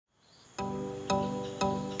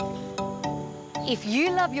If you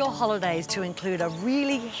love your holidays to include a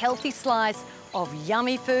really healthy slice of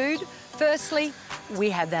yummy food, firstly, we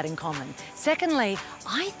have that in common. Secondly,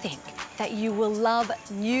 I think that you will love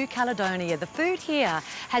New Caledonia. The food here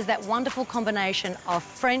has that wonderful combination of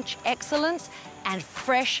French excellence and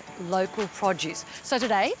fresh local produce. So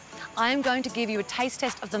today, I am going to give you a taste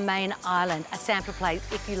test of the main island, a sampler plate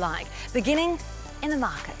if you like, beginning in the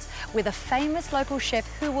markets with a famous local chef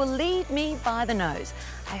who will lead me by the nose.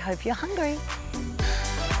 I hope you're hungry.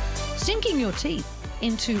 Sinking your teeth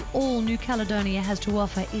into all New Caledonia has to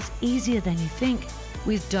offer is easier than you think,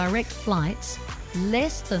 with direct flights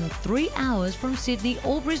less than 3 hours from Sydney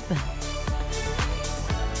or Brisbane.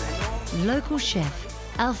 Local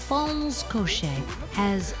chef Alphonse Cochet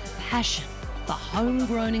has passion for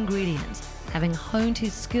homegrown ingredients, having honed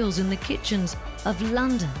his skills in the kitchens of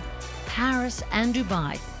London, Paris and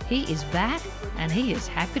Dubai. He is back and he is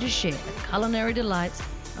happy to share the culinary delights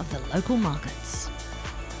of the local markets.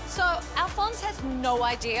 So Alphonse has no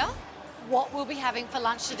idea what we'll be having for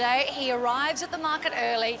lunch today. He arrives at the market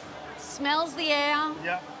early, smells the air,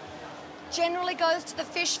 generally goes to the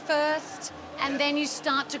fish first, and then you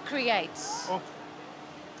start to create. Oh,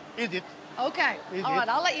 eat it. Okay, Eat all right, it.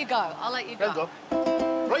 I'll let you go. I'll let you go. Let's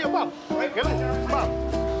go. Roll your bum. Get it. Bum.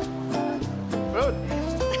 Good.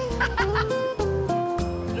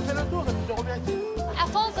 Je fais le tour et puis je reviens ici.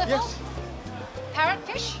 Alphonse, Yes.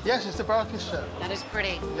 Parrotfish? Yes, it's the parrotfish. That is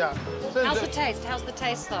pretty. Yeah. So How's the taste? How's the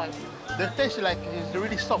taste, though? The taste is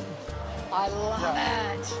really soft. I love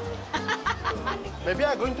it. Maybe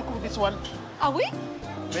I'm going to cook this one. Are we?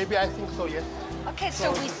 Maybe I think so, yes. Okay,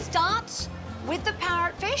 so we start with the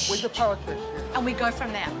parrotfish? With the parrotfish, yes. And we go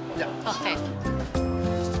from there? Yeah. Okay.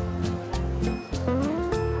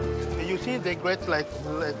 You see, they grate like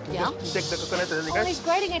just take the coconut and they Oh, he's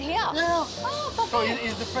grating it here? Yeah. Oh, So perfect.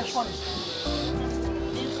 it's the fresh one.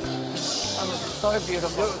 So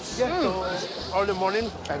beautiful. Yeah, so all the morning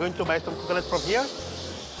I'm going to buy some coconut from here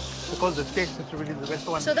because the taste is really the best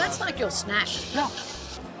one. So that's like your snack? Yeah.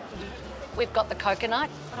 We've got the coconut,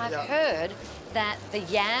 but I've heard that the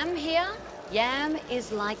yam here, yam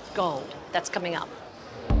is like gold. That's coming up.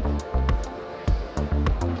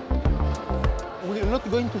 We're not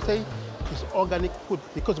going to say it's organic food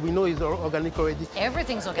because we know it's organic already.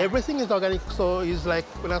 Everything's organic. Everything is organic, so it's like,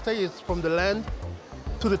 when I say it's from the land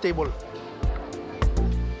to the table.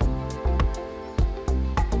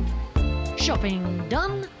 Shopping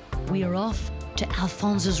done, we are off to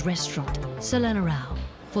Alphonse's restaurant, Selena Rao,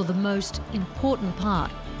 for the most important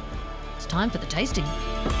part. It's time for the tasting.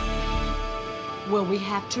 Well, we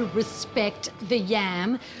have to respect the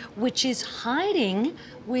yam, which is hiding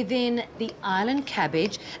within the island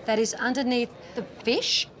cabbage that is underneath the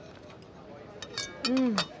fish.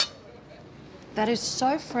 That is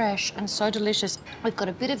so fresh and so delicious. We've got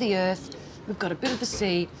a bit of the earth, we've got a bit of the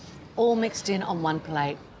sea, all mixed in on one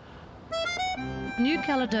plate. New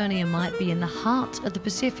Caledonia might be in the heart of the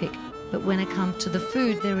Pacific, but when it comes to the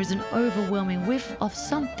food, there is an overwhelming whiff of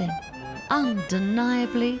something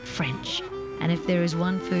undeniably French. And if there is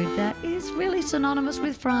one food that is really synonymous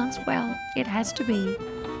with France, well, it has to be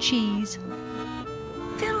cheese.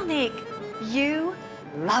 Veronique, you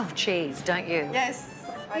love cheese, don't you? Yes.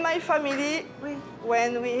 My family,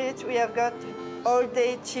 when we eat, we have got all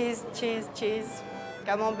day cheese.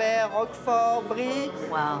 Camembert, Roquefort, Brie.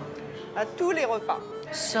 Wow. À tous les repas.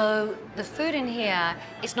 So the food in here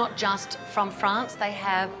is not just from France. They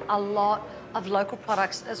have a lot of local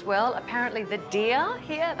products as well. Apparently the deer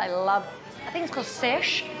here, they love, I think it's called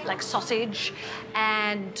sèche, like sausage.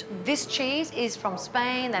 And this cheese is from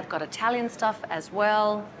Spain. They've got Italian stuff as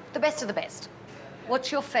well. The best of the best.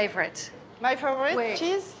 What's your favorite? My favorite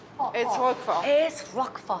cheese? It's Roquefort. It's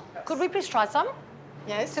Roquefort. Could we please try some?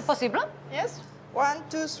 Yes. C'est possible? Yes. 1,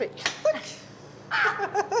 2, 3.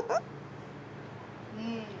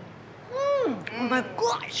 Oh my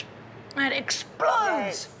gosh! It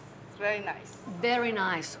explodes! Yes. Very nice. Very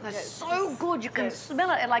nice. That's Yes. so good. You can smell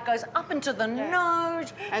it. It like goes up into the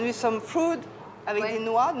nose. And with some fruit, avec des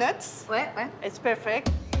noix, nuts. Where? It's perfect.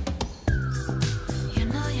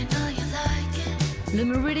 Le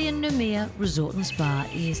Meridian Noumea Resort and Spa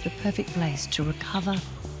is the perfect place to recover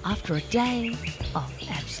after a day of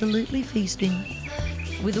absolutely feasting.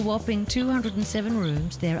 With a whopping 207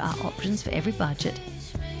 rooms, there are options for every budget.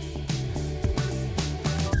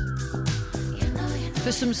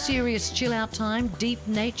 For some serious chill-out time, deep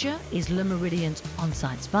nature is Le Meridian's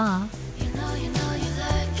on-site spa.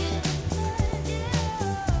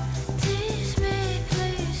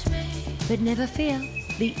 But never fear,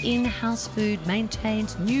 the in-house food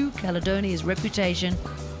maintains New Caledonia's reputation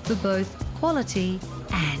for both quality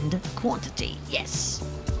and quantity. Yes.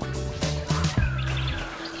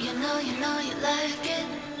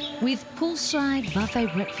 With poolside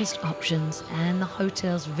buffet breakfast options and the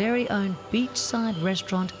hotel's very own beachside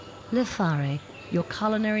restaurant, Le Phare, your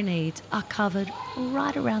culinary needs are covered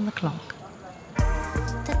right around the clock.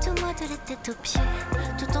 Tatoue-moi de la tête aux pieds,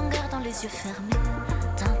 tout en gardant les yeux fermés.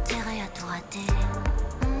 T'as intérêt à tout rater.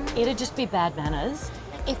 It'd just be bad manners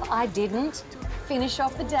if I didn't finish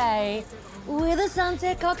off the day with a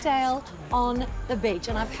sunset cocktail on the beach.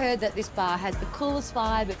 And I've heard that this bar has the coolest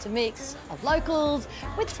vibe. It's a mix of locals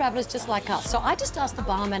with travellers just like us. So I just asked the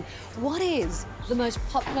barman, what is the most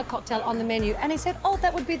popular cocktail on the menu? And he said, oh,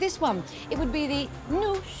 that would be this one. It would be the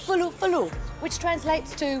Nu Fulu Fulu, which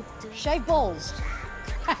translates to shaved balls.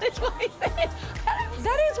 That is what he said.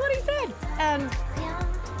 That is what he said. And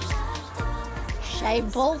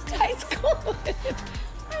shaved balls taste good.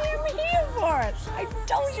 I am here for it. I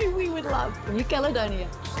told you we would love New Caledonia.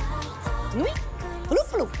 Nui, fulu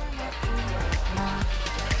fulu.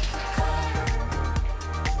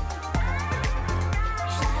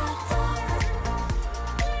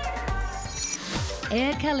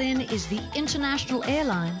 Air Calin is the international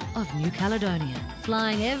airline of New Caledonia,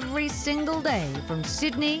 flying every single day from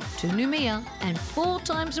Sydney to Noumea and 4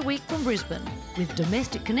 times a week from Brisbane, with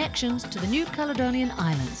domestic connections to the New Caledonian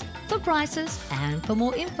Islands. For prices and for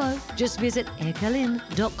more info, just visit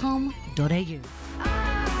aircalin.com.au.